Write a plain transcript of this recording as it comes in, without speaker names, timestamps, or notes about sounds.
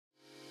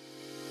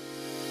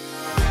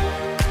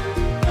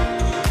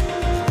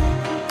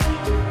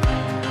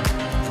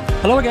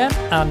Hello again,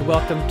 and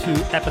welcome to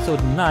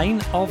episode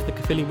 9 of the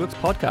Caerphilly Works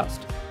podcast.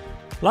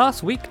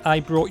 Last week,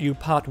 I brought you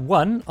part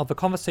 1 of a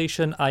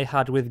conversation I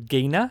had with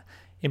Gaynor,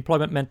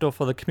 employment mentor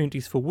for the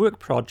Communities for Work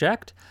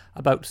project,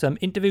 about some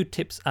interview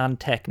tips and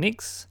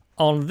techniques.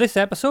 On this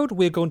episode,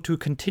 we're going to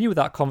continue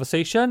that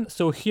conversation,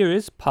 so here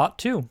is part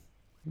 2.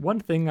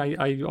 One thing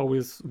I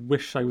always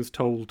wish I was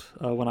told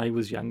when I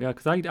was younger,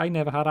 because I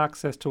never had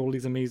access to all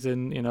these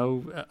amazing,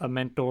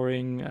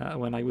 mentoring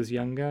when I was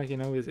younger.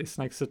 It's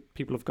nice that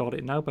people have got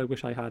it now, but I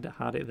wish I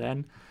had it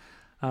then.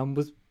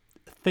 Was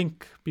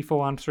think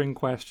before answering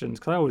questions,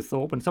 because I always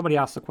thought when somebody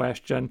asks a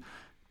question,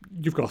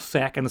 you've got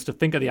seconds to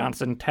think of the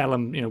answer and tell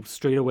them,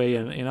 straight away.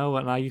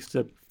 And I used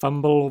to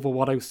fumble over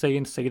what I was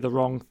saying, say the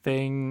wrong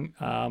thing,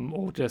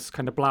 or just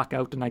kind of black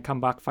out, and I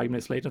come back 5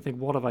 minutes later and think,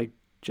 what have I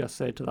just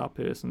said to that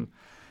person?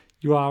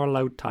 You are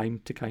allowed time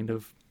to kind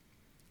of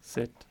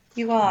sit.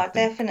 You are,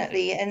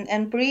 definitely.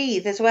 And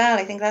breathe as well.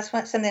 I think that's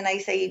something I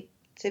say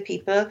to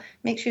people.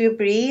 Make sure you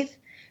breathe,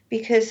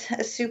 because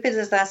as stupid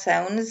as that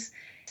sounds,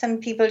 some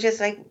people just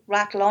like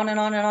rattle on and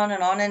on and on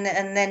and on, and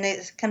then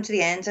it's come to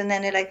the end, and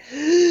then they're like,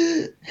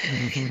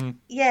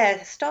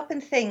 yeah, stop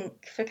and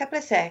think for a couple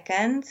of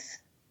seconds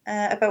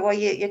about what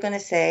you're going to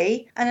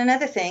say. And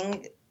another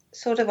thing,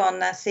 sort of on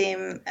that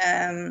same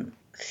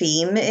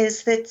theme,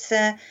 is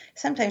that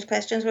sometimes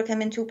questions will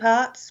come in 2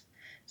 parts.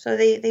 So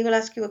they will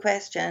ask you a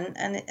question,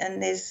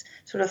 and there's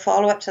sort of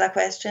follow-up to that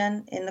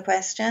question in the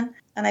question.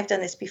 And I've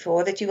done this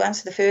before, that you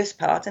answer the first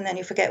part and then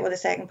you forget what the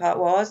second part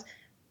was.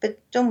 But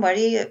don't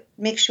worry,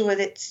 make sure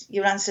that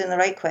you're answering the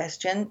right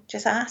question.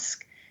 Just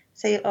ask.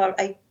 Say,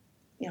 I'm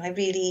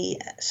really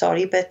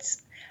sorry, but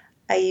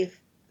I've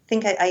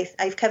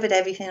covered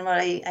everything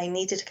what I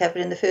needed to cover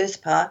in the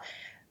first part.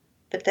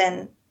 But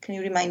then, can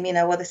you remind me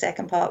now what the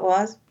second part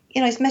was?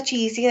 It's much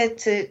easier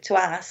to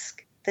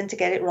ask than to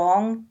get it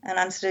wrong and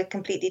answer a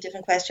completely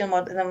different question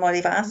than what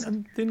they've asked.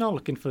 And they're not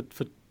looking for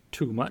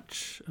too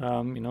much.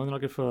 They're not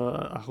looking for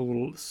a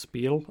whole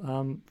spiel.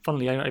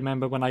 Funnily, I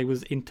remember when I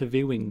was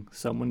interviewing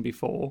someone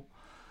before,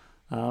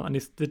 and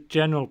it's the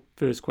general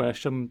first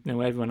question,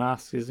 everyone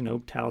asks is,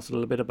 tell us a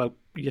little bit about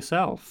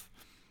yourself.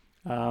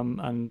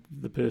 And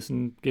the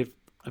person give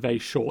a very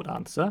short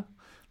answer.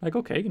 Like,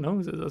 okay,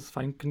 that's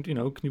fine. Can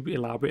you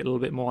elaborate a little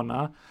bit more on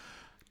that?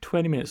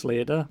 20 minutes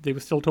later, they were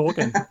still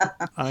talking.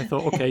 And I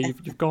thought, okay,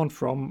 you've gone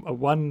from a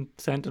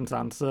 1-sentence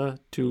answer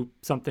to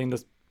something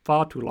that's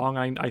far too long.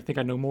 I think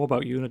I know more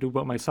about you than I do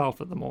about myself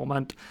at the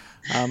moment.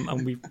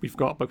 And we've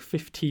got about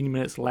 15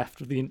 minutes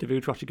left of the interview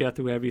to actually get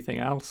through everything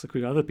else,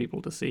 including other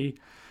people to see.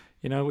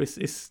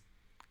 It's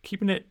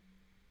keeping it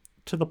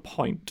to the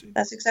point.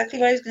 That's exactly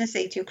what I was going to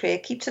say to you,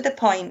 Craig. Keep to the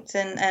point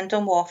and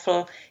don't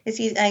waffle. It's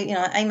easy.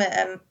 I'm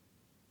a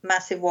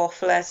massive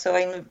waffler, so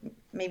I'm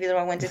maybe the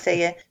wrong one to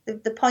say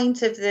it. The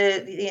point of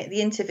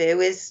the interview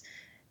is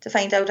to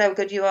find out how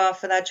good you are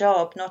for that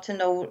job, not to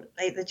know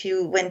that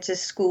you went to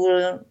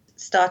school,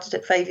 started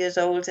at 5 years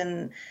old,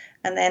 and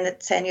then at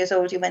 10 years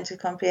old you went to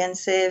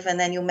comprehensive, and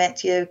then you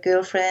met your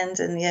girlfriend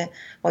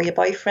or your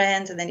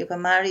boyfriend, and then you got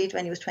married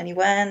when you was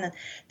 21. And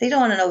they don't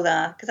want to know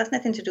that, because that's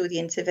nothing to do with the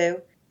interview.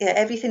 Yeah,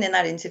 everything in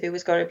that interview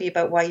has got to be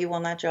about why you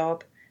want that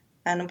job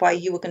and why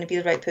you were going to be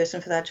the right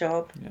person for that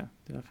job. Yeah,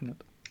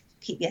 definitely.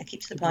 Keep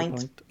to the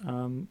point.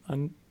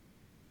 And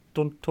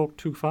don't talk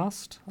too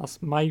fast.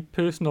 That's my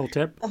personal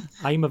tip.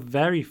 I'm a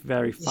very,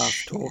 very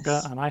fast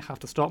talker, and I have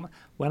to stop.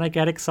 When I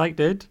get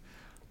excited,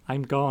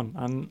 I'm gone.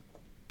 And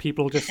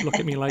people just look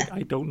at me like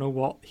I don't know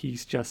what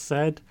he's just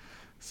said.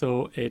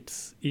 So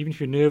it's, even if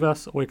you're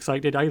nervous or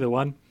excited, either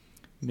one,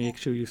 make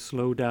sure you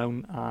slow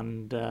down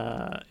and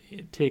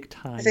take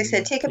time. As I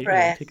said, take a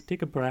breath.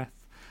 Take a breath.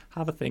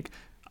 Have a think.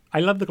 I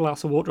love the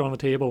glass of water on the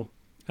table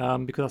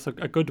because that's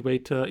a good way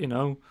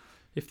to,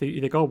 if they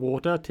got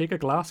water, take a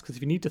glass, because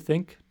if you need to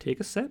think, take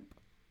a sip,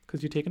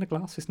 because you're taking a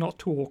glass. It's not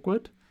too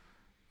awkward,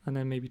 and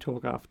then maybe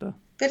talk after.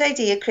 Good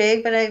idea,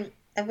 Craig, but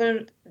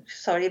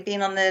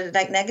being on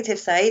the negative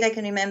side, I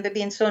can remember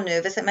being so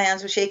nervous that my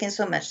hands were shaking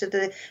so much that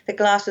the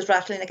glass was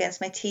rattling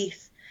against my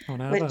teeth,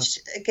 which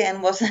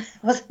again wasn't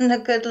a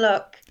good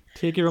look.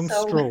 Take your own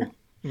straw,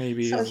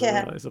 maybe.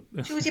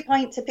 Choose your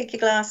point to pick your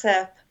glass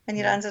up when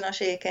your hands are not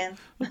shaking.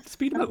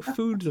 Speaking about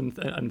foods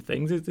and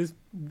things, there's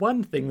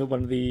one thing that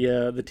one of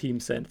the team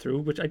sent through,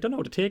 which I don't know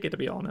how to take it, to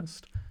be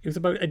honest. It was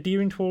about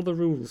adhering to all the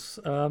rules,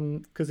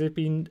 because there have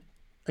been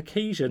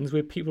occasions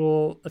where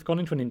people have gone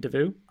into an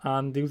interview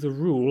and there was a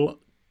rule,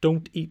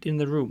 don't eat in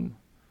the room.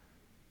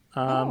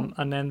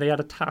 And then they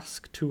had a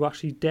task to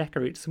actually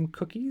decorate some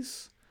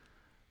cookies.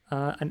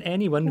 And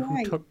anyone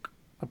who took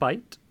a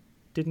bite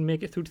didn't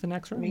make it through to the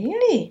next round.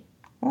 Really?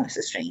 Oh, that's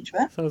a strange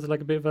one. So it was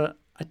like a bit of a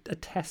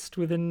test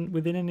within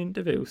an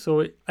interview.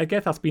 So I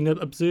guess that's been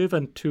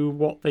observant to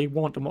what they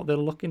want and what they're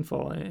looking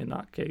for in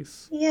that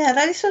case. Yeah,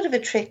 that is sort of a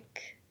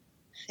trick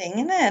thing,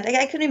 isn't it?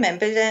 I can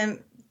remember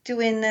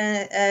doing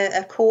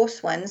a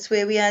course once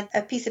where we had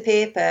a piece of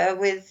paper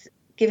with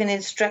giving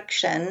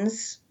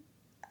instructions,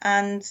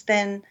 and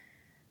then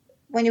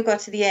when you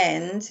got to the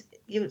end,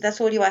 that's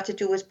all you had to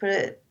do was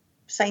put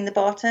sign the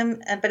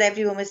bottom, but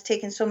everyone was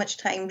taking so much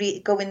time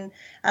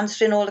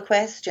answering all the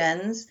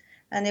questions,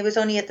 and it was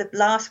only at the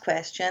last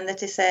question that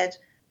they said,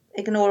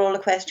 ignore all the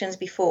questions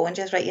before and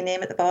just write your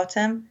name at the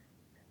bottom.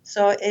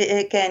 So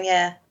again,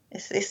 yeah,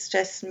 it's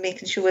just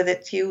making sure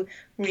that you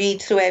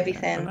read through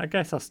everything. And I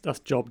guess that's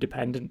job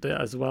dependent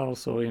as well.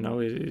 So, you know,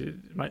 it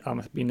might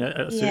have been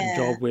a certain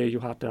job where you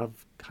have to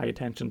have high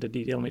attention to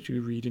detail, make sure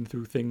you're reading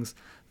through things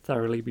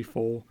thoroughly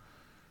before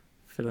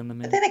filling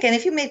them in. But then again,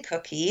 if you made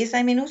cookies,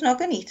 I mean, who's not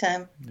going to eat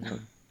them? No.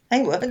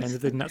 I would. Depends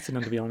if they're nuts in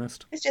them, to be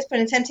honest. It's just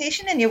putting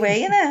temptation in your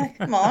way, innit?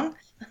 Come on.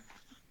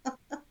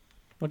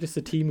 Not just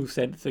the team who've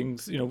sent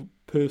things, you know,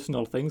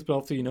 personal things, but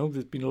also, you know,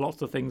 there's been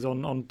lots of things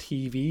on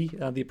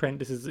TV. The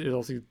Apprentice is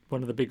obviously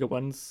one of the bigger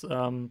ones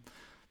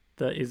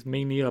that is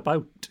mainly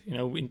about, you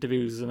know,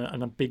 interviews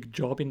and a big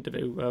job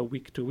interview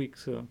week to week.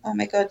 So. Oh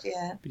my God,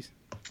 yeah.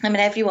 I mean,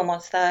 everyone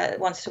wants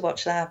to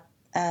watch that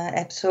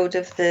episode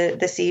of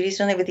the series,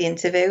 don't they, with the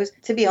interviews.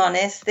 To be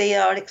honest, they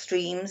are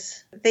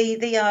extremes.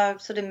 They are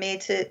sort of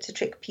made to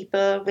trick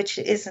people, which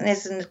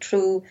isn't a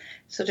true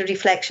sort of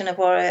reflection of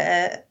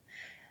what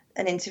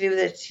an interview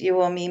that you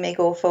or me may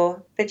go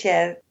for. But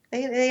yeah,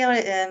 they are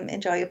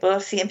enjoyable,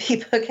 seeing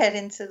people get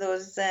into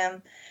those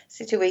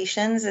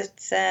situations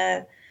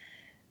that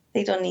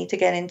they don't need to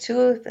get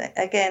into.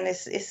 Again,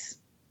 it's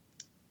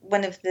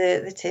one of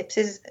the tips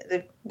is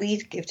that we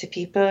give to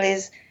people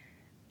is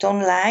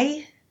don't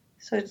lie.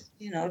 So,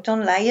 you know,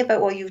 don't lie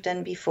about what you've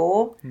done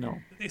before. No,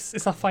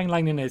 it's a fine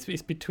line in it.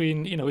 It's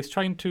between, you know, it's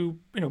trying to,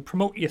 you know,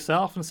 promote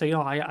yourself and say,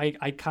 oh,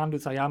 I can do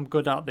this, I am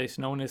good at this,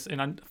 you know,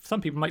 and some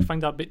people might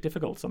find that a bit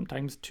difficult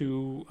sometimes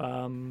to...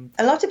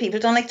 A lot of people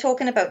don't like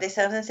talking about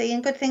themselves and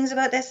saying good things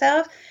about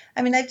themselves.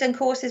 I mean, I've done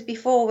courses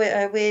before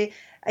where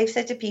I've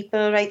said to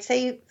people, right,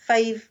 say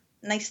 5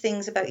 nice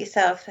things about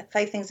yourself,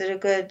 5 things that are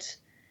good.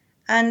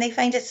 And they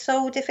find it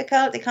so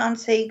difficult. They can't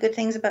say good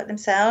things about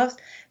themselves.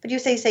 But you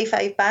say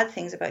 5 bad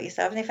things about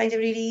yourself, and they find it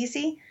really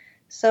easy.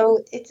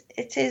 So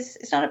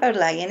it's not about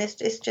lying.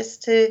 It's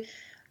just to,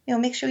 you know,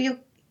 make sure you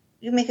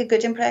make a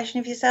good impression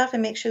of yourself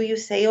and make sure you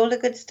say all the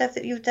good stuff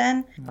that you've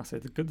done. That's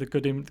it. The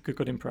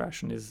good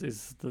impression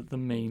is the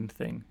main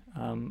thing.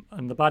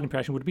 And the bad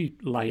impression would be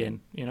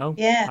lying. You know.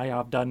 Yeah. I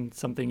have done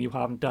something you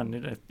haven't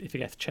done. If it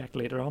gets checked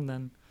later on,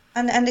 then.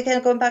 And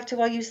again, going back to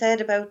what you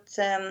said about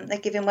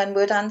like giving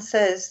one-word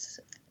answers,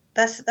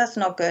 that's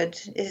not good.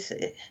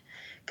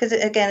 Because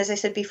again, as I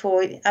said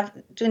before,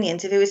 doing the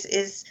interview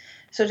is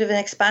sort of an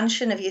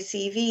expansion of your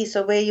CV.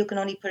 So where you can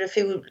only put a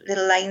few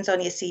little lines on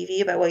your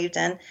CV about what you've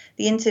done,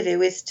 the interview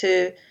is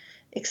to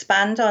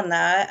expand on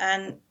that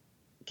and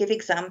give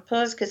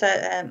examples. Because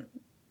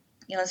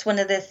you know, it's one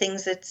of the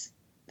things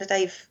that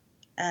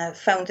I've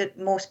found that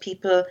most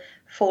people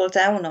fall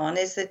down on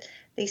is that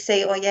they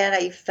say, oh yeah,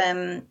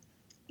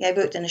 I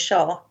worked in a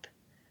shop,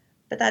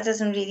 but that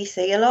doesn't really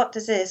say a lot,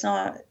 does it? It's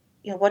not,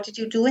 you know, what did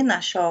you do in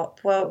that shop?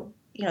 Well,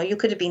 you know, you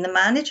could have been the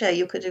manager,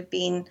 you could have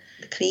been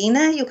the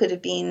cleaner, you could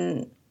have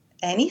been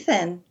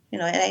anything, you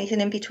know, and anything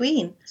in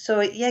between. So,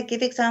 yeah,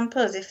 give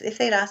examples. If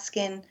they're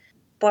asking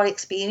what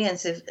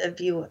experience have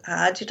you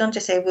had, you don't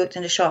just say I worked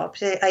in a shop.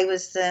 I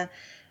was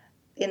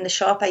in the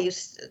shop, I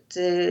used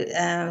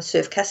to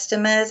serve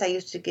customers, I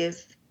used to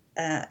give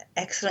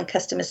excellent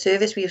customer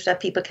service. We used to have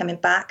people coming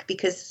back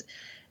because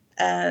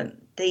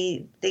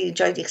they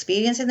enjoyed the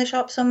experience in the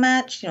shop so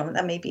much. You know,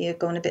 that may be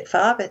going a bit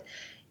far, but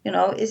you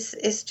know,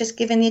 it's just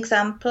giving the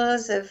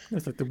examples of.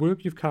 It's like the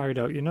work you've carried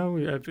out. You know,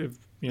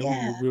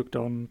 you worked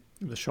on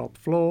the shop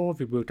floor, if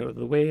you worked out of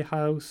the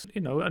warehouse.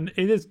 You know, and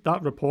it is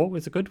that rapport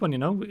is a good one. You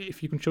know,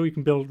 if you can show you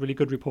can build really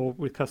good rapport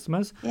with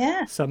customers.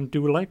 Yeah. Some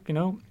do like. You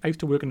know, I used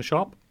to work in a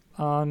shop,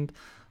 and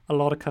a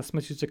lot of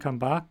customers used to come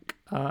back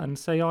and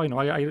say, oh, you know,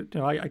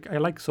 I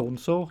like so and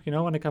so, you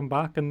know, and I come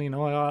back and, you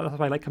know, that's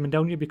why I like coming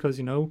down here because,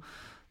 you know,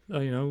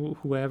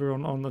 whoever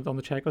on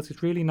the checkouts,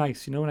 it's really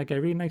nice, you know, and I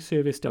get really nice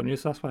service down here,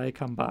 so that's why I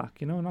come back,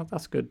 you know, and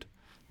that's good.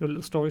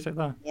 Little stories like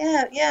that.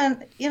 Yeah,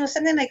 you know,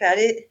 something like that.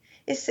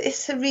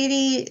 It's a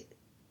really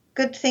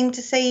good thing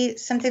to say,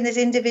 something that's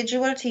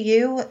individual to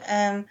you,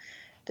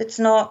 that's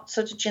not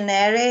sort of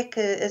generic.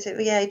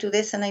 I do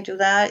this and I do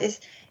that.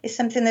 It's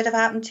something that have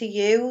happened to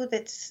you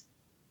that's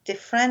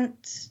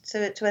different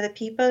to other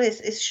people.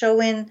 Is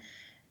showing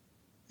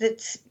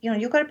that, you know,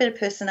 you've got a bit of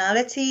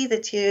personality,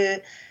 that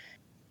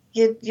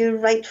you're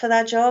right for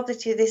that job,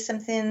 that there's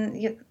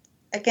something.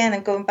 Again,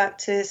 I'm going back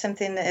to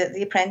something that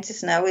The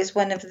Apprentice now is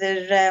one of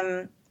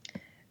the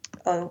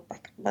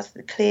was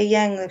it Claire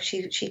Young?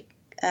 She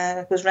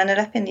was runner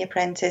up in The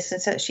Apprentice,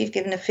 and so she's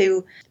given a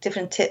few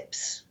different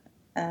tips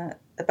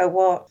about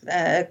what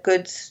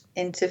good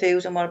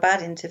interviews and what are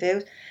bad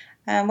interviews.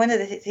 And one of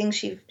the things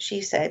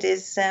she said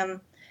is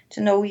to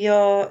know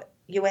your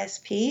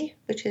USP,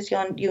 which is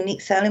your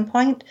unique selling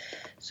point.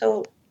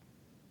 So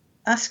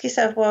ask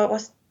yourself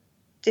what's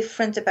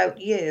different about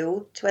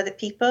you to other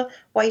people.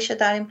 Why should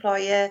that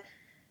employer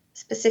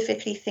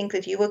specifically think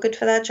that you were good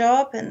for that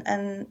job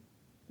and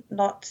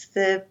not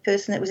the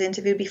person that was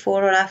interviewed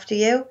before or after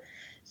you?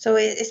 So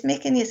it's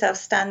making yourself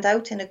stand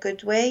out in a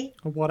good way.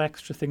 What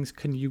extra things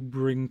can you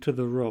bring to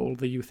the role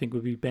that you think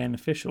would be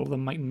beneficial that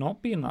might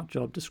not be in that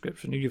job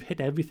description? You've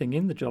hit everything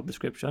in the job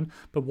description,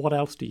 but what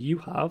else do you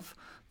have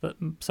that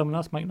someone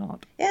else might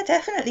not? Yeah,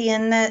 definitely.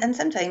 And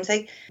sometimes,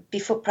 like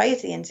prior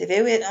to the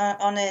interview,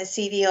 on a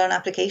CV or an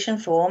application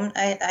form,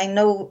 I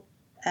know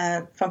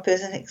from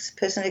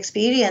personal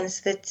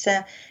experience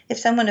that if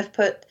someone have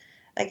put,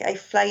 like, I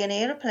fly an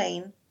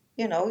aeroplane,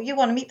 you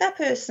want to meet that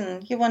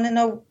person. You want to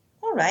know,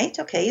 all right,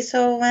 okay,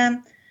 so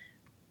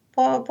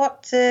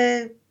what's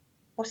it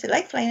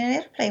like flying an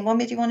airplane? What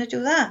made you want to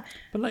do that?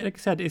 But like I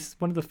said, it's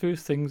one of the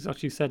first things,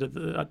 as you said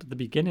at the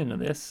beginning of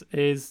this,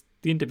 is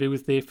the interview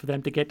is there for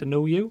them to get to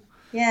know you.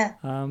 Yeah.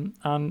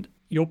 And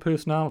your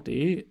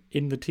personality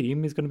in the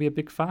team is going to be a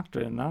big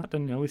factor in that,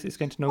 and it's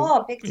getting to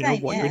know,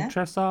 what your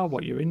interests are,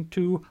 what you're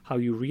into, how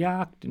you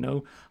react.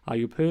 Are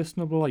you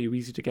personable? Are you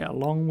easy to get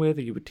along with?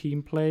 Are you a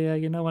team player?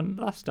 And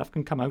that stuff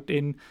can come out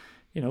in,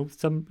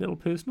 some little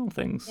personal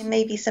things. And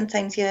maybe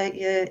sometimes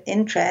your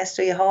interests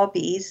or your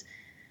hobbies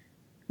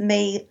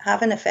may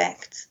have an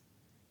effect.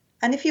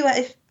 And if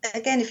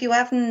you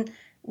haven't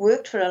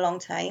worked for a long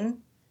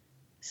time,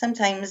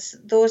 sometimes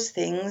those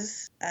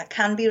things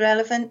can be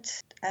relevant.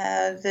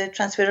 The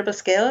transferable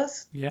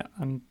skills. Yeah,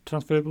 and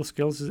transferable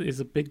skills is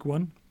a big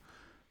one.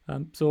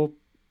 So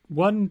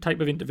one type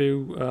of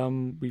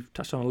interview we've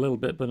touched on a little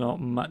bit, but not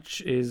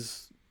much,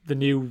 is the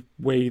new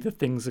way that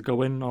things are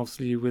going,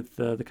 obviously, with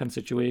the kind of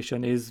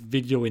situation, is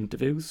video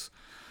interviews,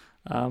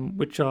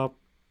 which are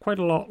quite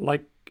a lot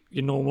like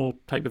your normal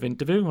type of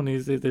interview, only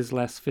there's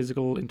less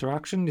physical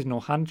interaction, there's no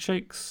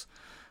handshakes.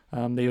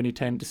 They only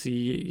tend to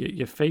see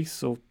your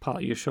face or part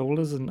of your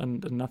shoulders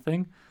and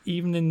nothing.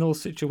 Even in those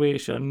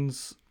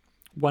situations,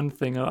 one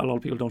thing a lot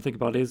of people don't think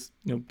about is,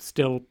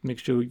 still make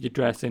sure you're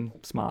dressing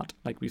smart,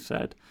 like we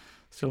said.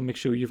 Still make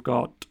sure you've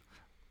got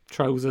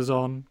trousers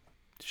on,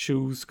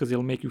 shoes, because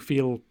it'll make you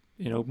feel,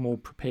 more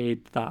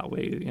prepared that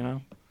way,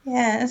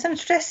 Yeah, and some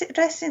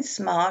dressing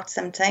smart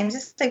sometimes.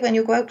 It's like when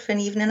you go out for an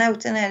evening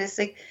out, and it's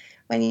like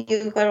when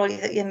you've got all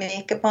your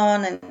makeup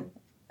on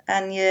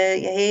and your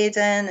hair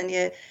done, and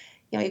you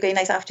got a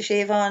nice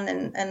aftershave on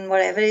and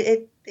whatever.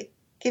 It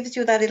gives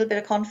you that little bit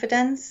of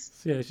confidence.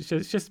 So yeah,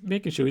 it's just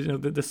making sure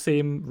that the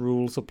same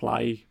rules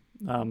apply,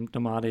 no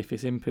matter if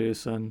it's in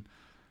person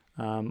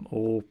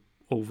or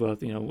over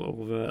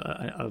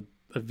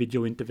a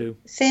video interview.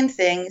 Same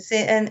thing.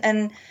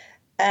 And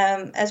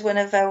as one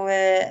of our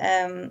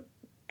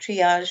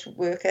triage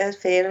workers,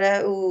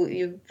 Farah, who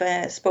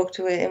you've spoke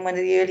to in one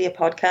of the earlier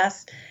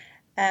podcasts,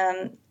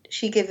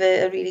 she gave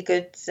a really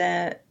good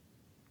sort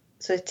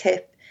of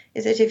tip.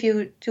 Is that if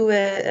you do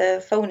a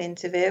phone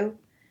interview,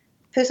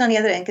 the person on the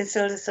other end can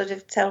still sort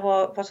of tell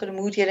what sort of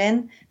mood you're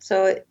in.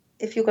 So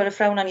if you've got a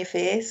frown on your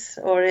face,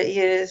 or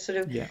your sort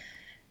of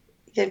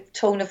your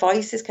tone of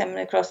voice is coming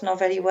across not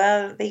very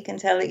well, they can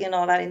tell that you're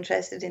not that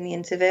interested in the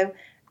interview.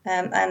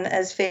 And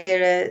as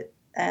Farah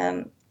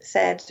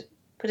said,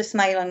 put a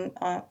smile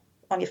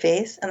on your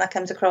face, and that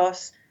comes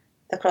across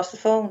the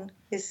phone.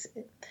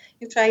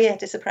 You try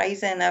it. It's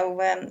surprising how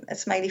a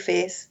smiley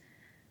face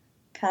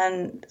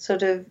can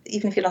sort of,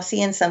 even if you're not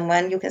seeing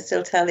someone, you can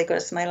still tell they've got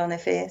a smile on their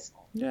face.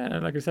 Yeah,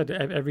 like I said,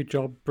 every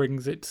job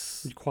brings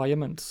its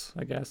requirements,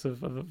 I guess,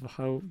 of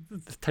how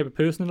the type of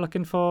person they're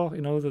looking for,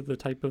 the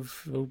type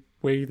of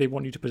way they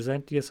want you to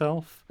present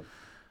yourself.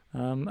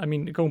 I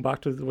mean, going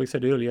back to what I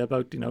said earlier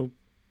about,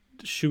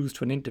 shoes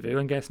to an interview,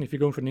 I'm guessing if you're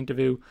going for an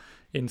interview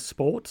in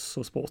sports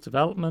or sports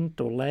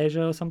development or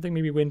leisure or something,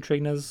 maybe wind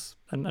trainers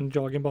and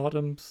jogging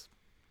bottoms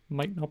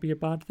might not be a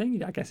bad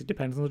thing. I guess it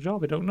depends on the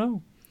job. I don't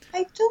know.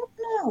 I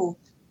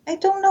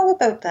don't know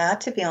about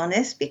that, to be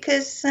honest,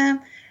 because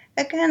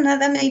again,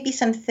 that may be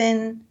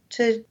something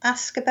to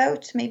ask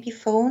about, maybe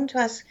phone to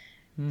ask,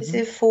 is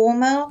it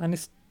formal? And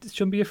it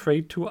shouldn't be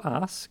afraid to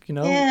ask,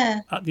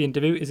 at the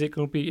interview, is it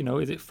going to be,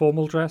 is it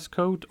formal dress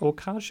code or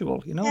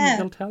casual?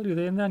 They'll tell you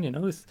there and then,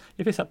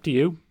 if it's up to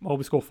you,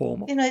 always go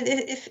formal.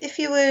 If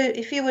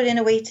you were in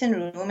a waiting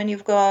room and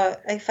you've got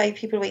like 5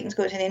 people waiting to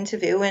go to an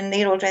interview and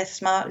they're all dressed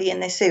smartly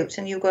in their suits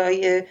and you've got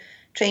your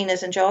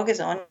trainers and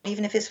joggers on,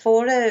 even if it's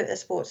for a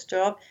sports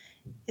job,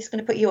 it's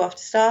going to put you off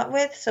to start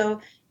with.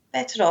 So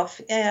better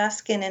off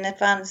asking in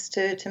advance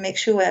to make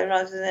sure,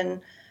 rather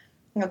than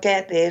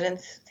get there and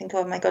think,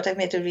 oh my God, I've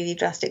made a really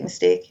drastic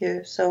mistake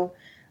here. So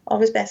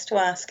always best to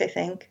ask, I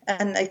think.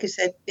 And like you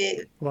said,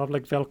 we'll have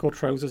like Velcro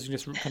trousers, you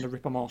just kind of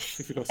rip them off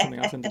if you've got something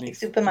else underneath.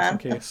 Superman.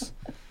 Just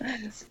in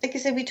case. Like I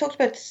said, we talked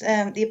about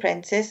The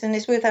Apprentice, and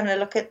it's worth having a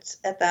look at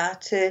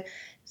that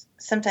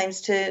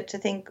sometimes to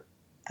think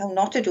how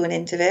not to do an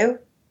interview,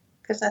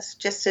 because that's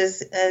just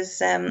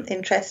as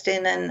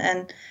interesting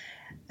and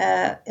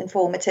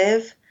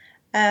informative.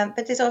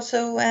 But there's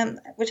also,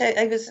 which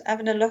I was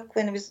having a look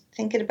when I was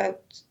thinking about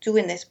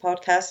doing this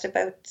podcast,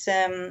 about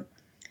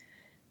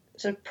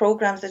sort of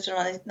programs that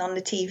are on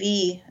the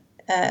TV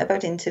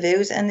about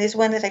interviews. And there's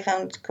one that I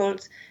found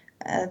called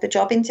The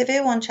Job Interview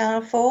on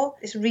Channel 4.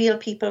 It's real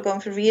people going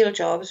for real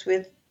jobs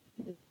with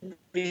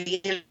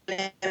real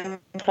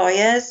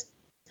employers.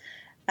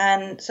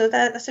 And so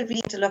that's a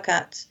read to look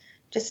at,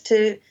 just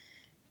to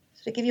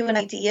sort of give you an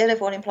idea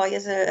of what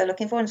employers are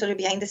looking for, and sort of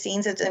behind the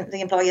scenes that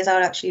the employers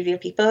are actually real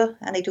people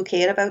and they do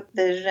care about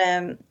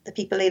the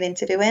people they're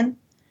interviewing.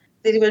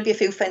 There will be a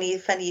few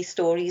funny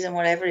stories and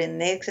whatever in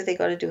there, because they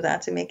got to do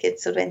that to make it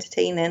sort of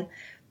entertaining.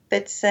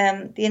 But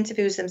the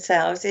interviews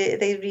themselves,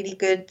 they're a really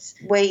good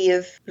way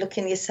of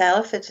looking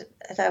yourself at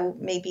how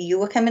maybe you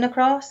were coming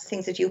across,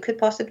 things that you could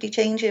possibly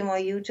change in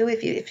what you do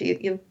if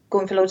you're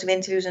going for loads of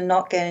interviews and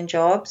not getting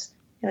jobs.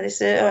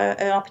 There's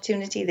an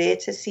opportunity there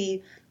to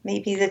see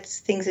maybe that's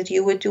things that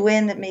you were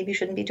doing that maybe you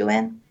shouldn't be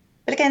doing.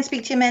 But again,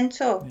 speak to your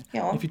mentor.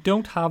 If you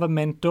don't have a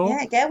mentor,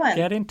 get one.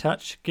 Get in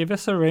touch, give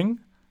us a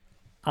ring,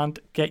 and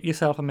get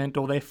yourself a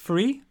mentor. They're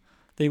free.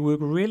 They work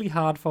really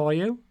hard for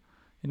you.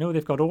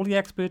 They've got all the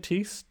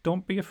expertise.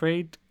 Don't be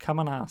afraid. Come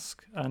and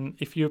ask. And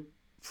if you're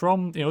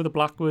from, the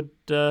Blackwood,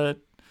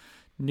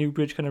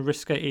 Newbridge kind of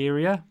Risca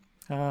area,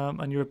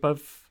 and you're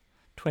above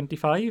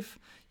 25,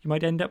 you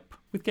might end up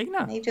with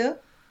Gaynor. You do.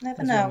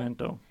 Never know.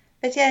 Mentor.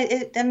 But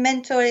yeah, a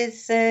mentor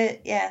is,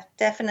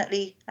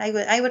 definitely.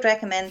 I would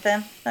recommend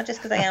them. Not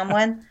just because I am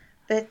one,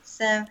 but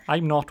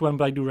I'm not one,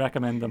 but I do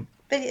recommend them.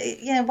 But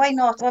why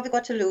not? What have we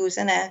got to lose?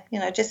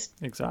 Just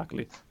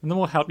exactly. And the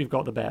more help you've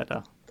got, the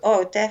better.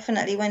 Oh,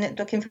 definitely. When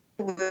looking for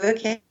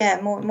work,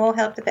 more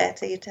help the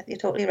better. You're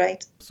totally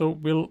right. So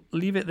we'll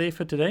leave it there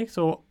for today.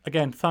 So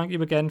again, thank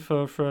you again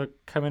for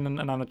coming and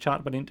having a chat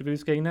about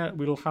interviews, Gaynor.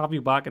 We'll have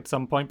you back at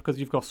some point because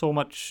you've got so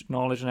much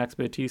knowledge and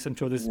expertise. I'm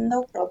sure there's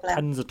no problem.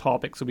 Tons of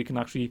topics so we can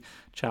actually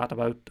chat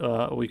about,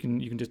 or you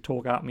can just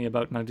talk at me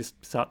about, and I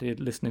just started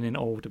listening in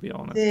awe, to be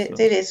honest.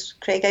 There is,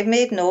 Craig. I've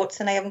made notes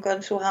and I haven't gone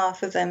through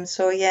half of them.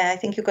 So I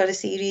think you've got a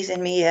series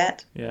in me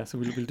yet. Yeah, so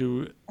we'll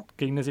do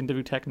Gaynor's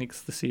Interview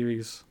Techniques, the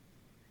series,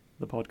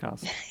 the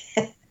podcast,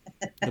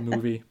 the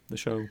movie, the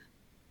show,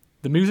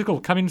 the musical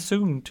coming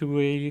soon to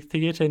a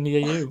theatre near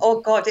you. Oh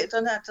God,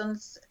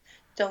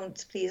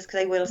 don't please,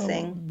 because I will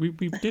sing. We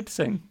did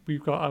sing.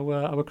 We've got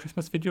our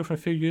Christmas video from a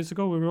few years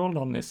ago. We were all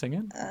on there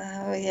singing.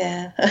 Oh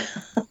yeah.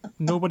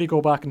 Nobody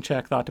go back and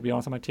check that. To be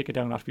honest, I might take it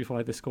down after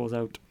before this goes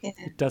out. Yeah.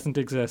 It doesn't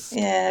exist.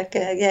 Yeah,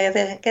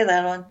 get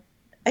that on.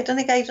 I don't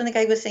think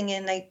I was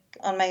singing like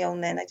on my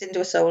own then. I didn't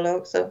do a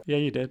solo, so. Yeah,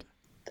 you did.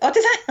 Oh,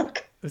 did I?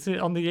 Is it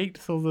on the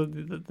 8th or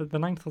the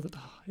 9th? Or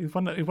it was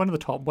one of the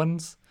top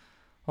ones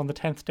on the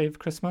 10th day of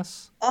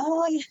Christmas.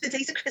 Oh, yeah, the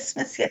days of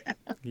Christmas, yeah.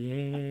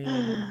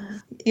 Yeah.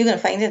 You're going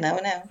to find it now.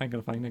 I'm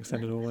going to find it,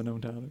 send it over now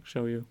to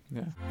show you.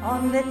 Yeah.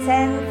 On the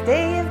 10th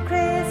day of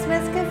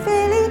Christmas,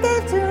 Caerphilly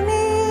gave to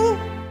me.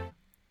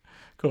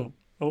 Cool.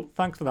 Well,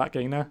 thanks for that,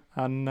 Gaynor.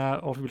 And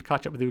hopefully we'll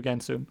catch up with you again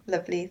soon.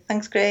 Lovely.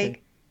 Thanks, Craig.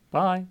 Okay.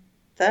 Bye.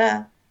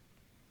 Ta-ra.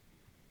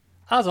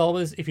 As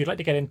always, if you'd like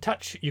to get in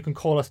touch, you can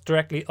call us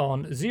directly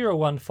on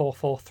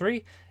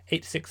 01443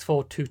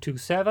 864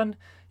 227.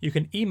 You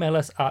can email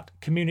us at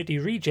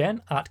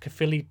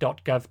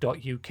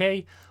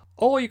communityregen@caerphilly.gov.uk,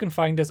 or you can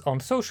find us on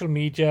social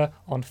media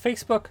on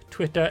Facebook,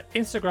 Twitter,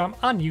 Instagram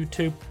and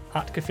YouTube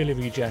at Caerphilly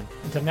Regen.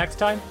 Until next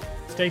time,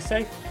 stay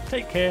safe,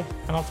 take care,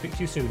 and I'll speak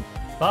to you soon.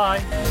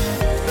 Bye.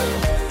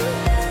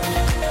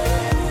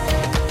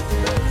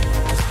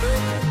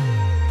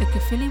 The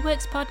Caerphilly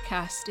Works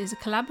podcast is a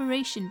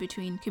collaboration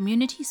between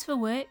Communities for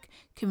Work,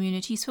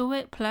 Communities for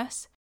Work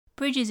Plus,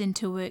 Bridges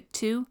into Work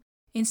 2,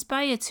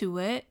 Inspire to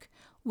Work,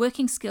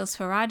 Working Skills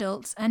for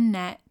Adults and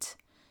NET.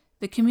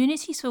 The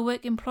Communities for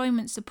Work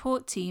employment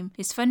support team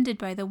is funded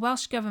by the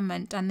Welsh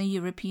Government and the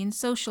European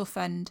Social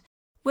Fund,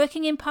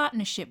 working in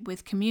partnership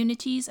with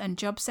Communities and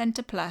Job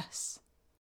Centre Plus.